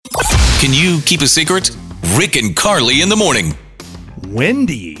Can you keep a secret? Rick and Carly in the morning.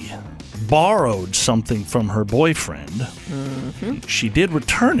 Wendy borrowed something from her boyfriend. Mm-hmm. She did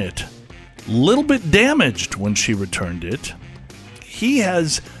return it. A little bit damaged when she returned it. He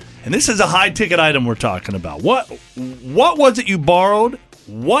has, and this is a high-ticket item we're talking about. What was it you borrowed?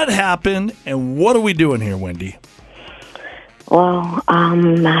 What happened? And what are we doing here, Wendy? Well,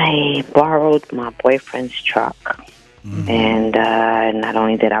 I borrowed my boyfriend's truck. Mm-hmm. And not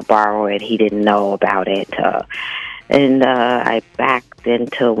only did I borrow it, he didn't know about it. And I backed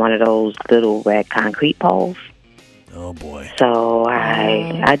into one of those little red concrete poles. Oh, boy. So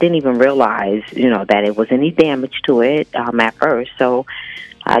I didn't even realize, that it was any damage to it at first. So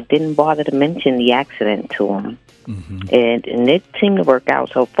I didn't bother to mention the accident to him. Mm-hmm. And it seemed to work out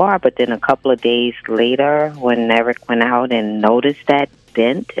so far. But then a couple of days later, when Eric went out and noticed that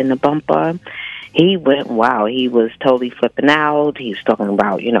dent in the bumper, he went, wow, he was totally flipping out. He was talking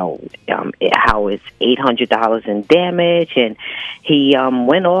about, how it's $800 in damage. And he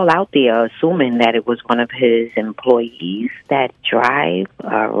went all out there assuming that it was one of his employees that drive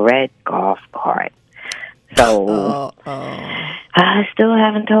a red golf cart. So I still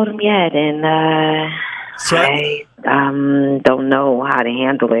haven't told him yet. And I don't know how to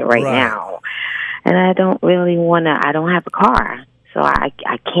handle it right now. And I don't really want to, I don't have a car. So I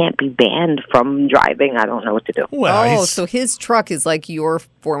can't be banned from driving. I don't know what to do. Well, so his truck is like your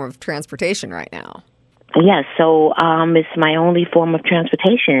form of transportation right now. Yes, so it's my only form of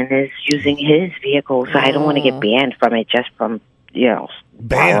transportation is using his vehicle. So I don't want to get banned from it just from,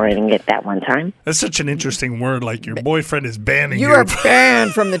 borrowing it that one time. That's such an interesting word, like your boyfriend is banning you. You are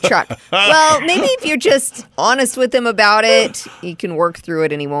banned from the truck. Well, maybe if you're just honest with him about it, he can work through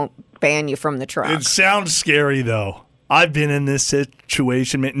it and he won't ban you from the truck. It sounds scary, though. I've been in this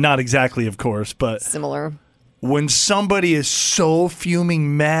situation, not exactly, of course, but similar. When somebody is so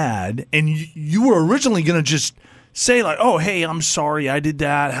fuming mad, and you were originally going to just say, like, oh, hey, I'm sorry, I did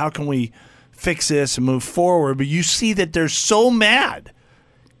that. How can we fix this and move forward? But you see that they're so mad,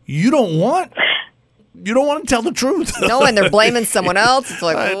 you don't want to tell the truth. No, and they're blaming someone else. It's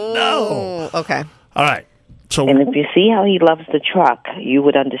like, no. Okay. All right. So, and if you see how he loves the truck, you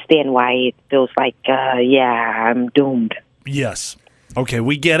would understand why it feels like, I'm doomed. Yes. Okay,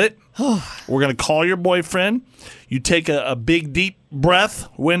 we get it. We're going to call your boyfriend. You take a big, deep breath,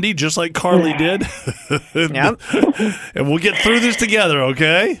 Wendy, just like Carly did. Yep. And we'll get through this together,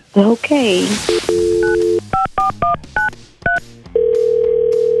 okay? Okay.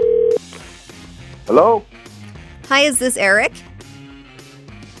 Hello? Hi, is this Eric?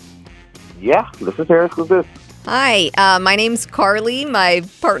 Yeah, this is Eric. Who's this? Hi, my name's Carly. My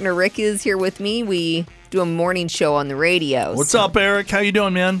partner Rick is here with me. We do a morning show on the radio. What's up, Eric? How you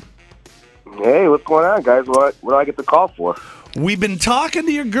doing, man? Hey, what's going on, guys? What do I get the call for? We've been talking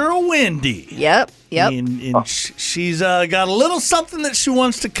to your girl, Wendy. Yep. And she's got a little something that she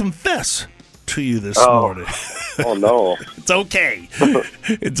wants to confess to you this morning. Oh, no. It's okay.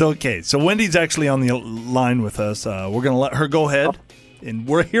 It's okay. So Wendy's actually on the line with us. We're going to let her go ahead, and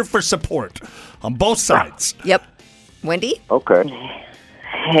we're here for support on both sides. Yep. Wendy? Okay.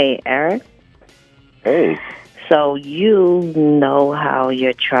 Hey, Eric. Hey. So you know how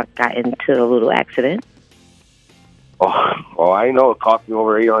your truck got into a little accident? Oh, I know it cost me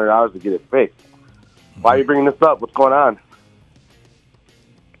over $800 to get it fixed. Why are you bringing this up? What's going on?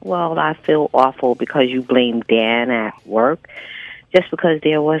 Well, I feel awful because you blamed Dan at work just because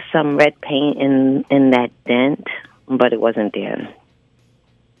there was some red paint in that dent, but it wasn't Dan.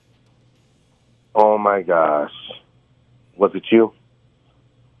 Oh, my gosh. Was it you?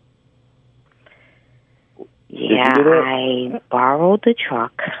 Yeah, I borrowed the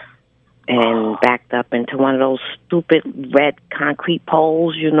truck and backed up into one of those stupid red concrete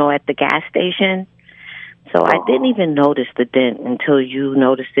poles, at the gas station. So I didn't even notice the dent until you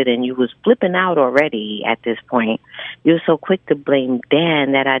noticed it, and you was flipping out already at this point. You were so quick to blame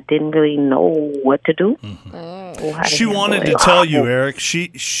Dan that I didn't really know what to do. Mm-hmm. She wanted to tell you, Eric.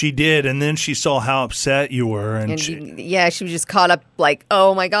 She did, and then she saw how upset you were. And she was just caught up like,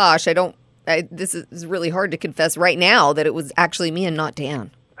 oh, my gosh, this is really hard to confess right now that it was actually me and not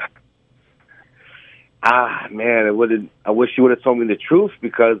Dan. Man, I wish you would have told me the truth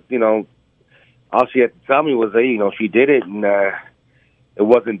because, all she had to tell me was that, she did it and it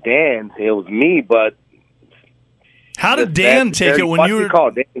wasn't Dan, it was me, but... How did Dan take it when you were...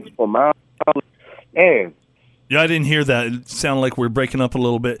 called Dan for mom? Dan. Yeah, I didn't hear that. It sounded like we're breaking up a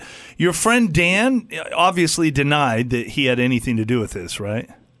little bit. Your friend Dan obviously denied that he had anything to do with this, right?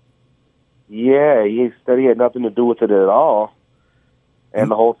 Yeah, he said he had nothing to do with it at all. And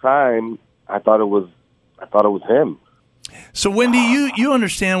the whole time, I thought it was him. So, Wendy, you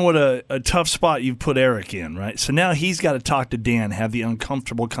understand what a tough spot you've put Eric in, right? So now he's got to talk to Dan, have the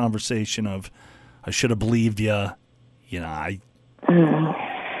uncomfortable conversation of, I should have believed you. You know,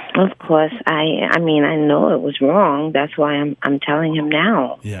 Of course, I mean, I know it was wrong. That's why I'm telling him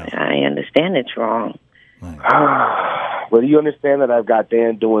now. Yeah. I understand it's wrong. Well, do you understand that I've got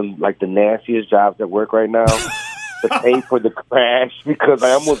Dan doing like the nastiest jobs at work right now to pay for the crash because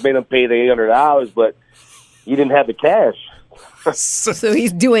I almost made him pay the $800, but he didn't have the cash. So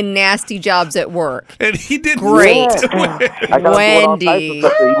he's doing nasty jobs at work. And he did Great. I got all types of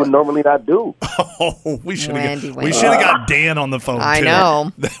stuff that he would normally not do. Oh, we should have Wendy. got Dan on the phone, I too.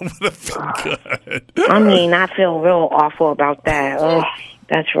 know. That would have been good. I mean, I feel real awful about that. Oh,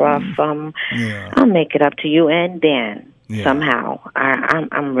 that's rough. I'll make it up to you and Dan somehow.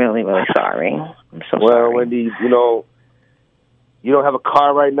 I'm really, really sorry. I'm so sorry. Well, Wendy, you know, you don't have a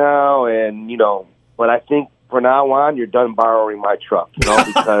car right now, and, you know, but I think from now on, you're done borrowing my truck, you know,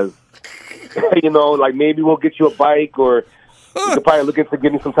 because, you know, like maybe we'll get you a bike or we could probably look into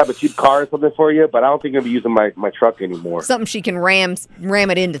getting some type of cheap car or something for you, but I don't think you're going to be using my truck anymore. Something she can ram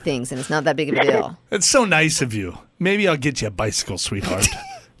it into things, and it's not that big of a deal. It's so nice of you. Maybe I'll get you a bicycle, sweetheart.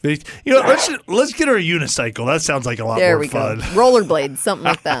 You know, let's get her a unicycle. That sounds like a lot There more we fun. go. Rollerblades, something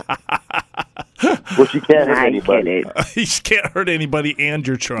like that. Well, she can't hurt I anybody. get it. You can't hurt anybody and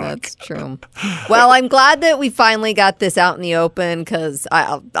your truck. That's true. Well, I'm glad that we finally got this out in the open because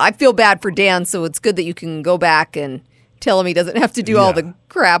I feel bad for Dan, so it's good that you can go back and tell him he doesn't have to do all the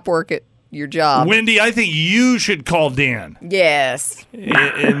crap work at your job. Wendy, I think you should call Dan. Yes.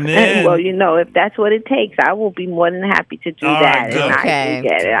 And then, Well, you know, if that's what it takes, I will be more than happy to do All right, that. good. And Okay. I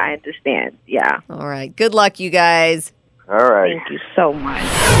get it. I understand. Yeah. All right. Good luck, you guys. All right. Thank you so much.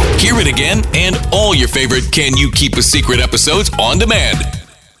 Hear it again and all your favorite Can You Keep a Secret episodes on demand